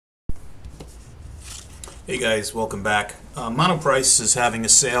Hey guys, welcome back. Monoprice is having a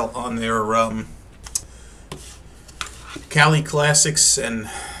sale on their Cali Classics and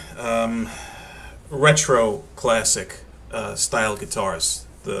Retro Classic style guitars.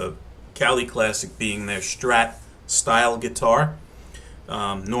 The Cali Classic being their Strat style guitar.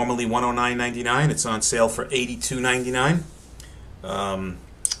 Normally $109.99. It's on sale for $82.99.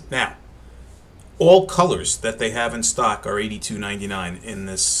 Now, all colors that they have in stock are $82.99 in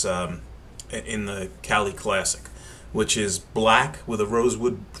this in the Cali Classic, which is black with a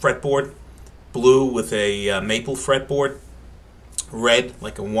rosewood fretboard, blue with a maple fretboard, red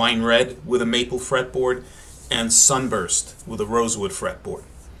like a wine red with a maple fretboard, and sunburst with a rosewood fretboard.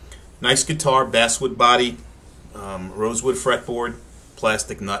 Nice guitar, basswood body, rosewood fretboard,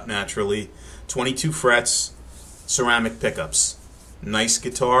 plastic nut naturally, 22 frets, ceramic pickups. Nice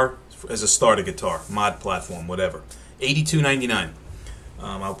guitar as a starter guitar, mod platform, whatever. $82.99.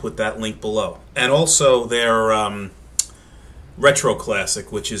 I'll put that link below. And also their Retro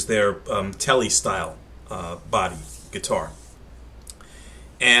Classic, which is their Telly style body guitar.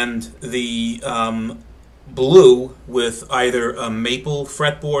 And the blue with either a maple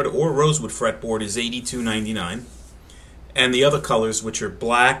fretboard or rosewood fretboard is $82.99. And the other colors, which are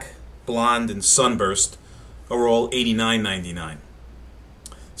black, blonde, and sunburst, are all $89.99.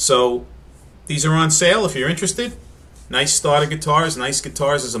 So these are on sale if you're interested. Nice starter guitars, nice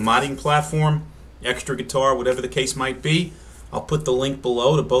guitars as a modding platform, extra guitar, whatever the case might be. I'll put the link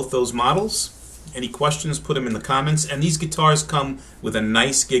below to both those models. Any questions, put them in the comments. And these guitars come with a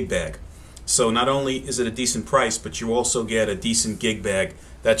nice gig bag. So not only is it a decent price, but you also get a decent gig bag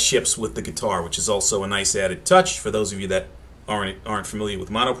that ships with the guitar, which is also a nice added touch for those of you that aren't familiar with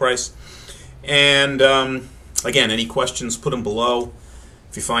Monoprice. And again, any questions, put them below.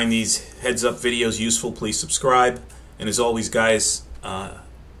 If you find these heads-up videos useful, please subscribe. And as always, guys,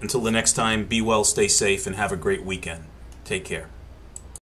 until the next time, be well, stay safe, and have a great weekend. Take care.